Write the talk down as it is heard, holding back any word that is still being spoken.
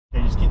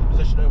just keep the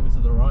position over to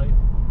the right.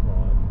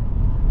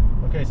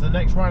 Right. Okay, so the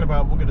next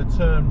roundabout we're going to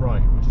turn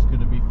right, which is going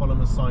to be following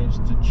the signs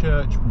to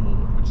Church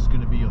Ward, which is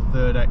going to be your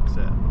third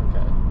exit.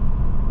 Okay.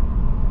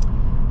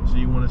 So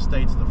you want to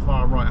stay to the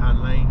far right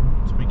hand lane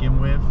to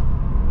begin with.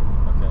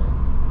 Okay.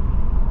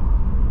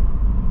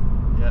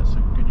 Yeah,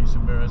 so good use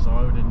of mirrors,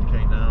 I would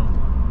indicate now.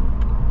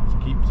 So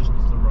keep position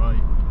to the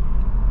right,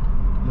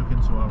 looking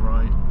to our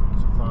right,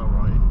 to far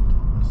right,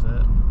 that's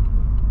it.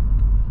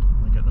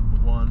 We get number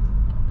 1.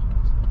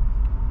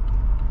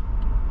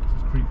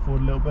 Just creep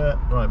forward a little bit.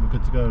 Right, we're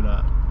good to go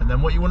there. And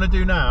then what you want to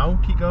do now,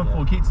 keep going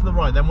forward, keep to the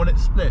right, then when it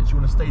splits, you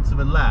want to stay to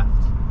the left.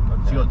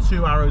 Okay. So you got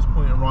 2 arrows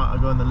pointing right, I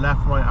go in the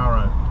left, right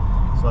arrow.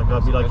 So like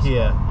I'll be like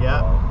here,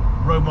 yeah?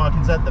 Right. Road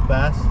markings at the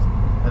best,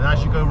 and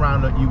as you go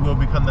round it, you will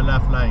become the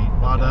left lane.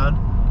 Well done.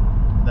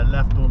 And then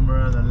left door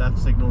mirror, and then left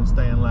signal and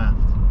staying left.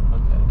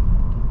 Okay.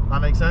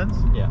 That makes sense?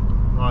 Yeah.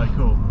 Alright,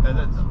 cool. And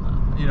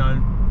you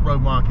know,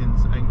 road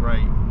markings ain't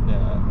great.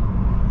 Yeah.